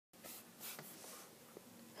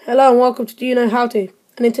Hello and welcome to Do You Know How To?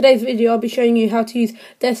 And in today's video I'll be showing you how to use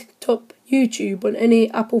desktop YouTube on any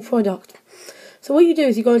Apple product. So what you do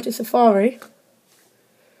is you go into Safari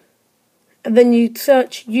and then you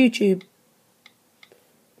search YouTube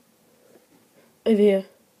over here.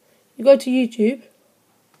 You go to YouTube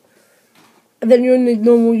and then you're in the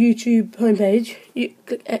normal YouTube homepage. You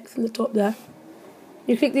click X in the top there.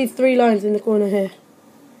 You click these three lines in the corner here.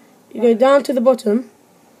 You go down to the bottom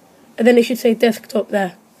and then it should say desktop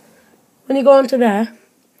there. When you go onto there,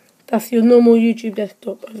 that's your normal YouTube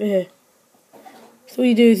desktop over here. So what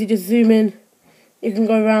you do is you just zoom in, you can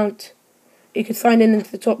go around, you can sign in into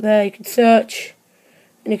the top there, you can search,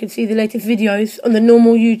 and you can see the latest videos on the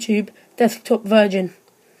normal YouTube desktop version.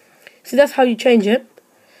 So that's how you change it.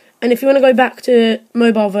 And if you want to go back to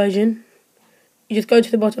mobile version, you just go to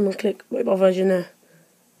the bottom and click mobile version there.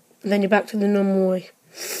 And then you're back to the normal way.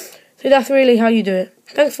 So that's really how you do it.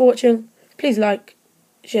 Thanks for watching. Please like,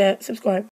 share, subscribe.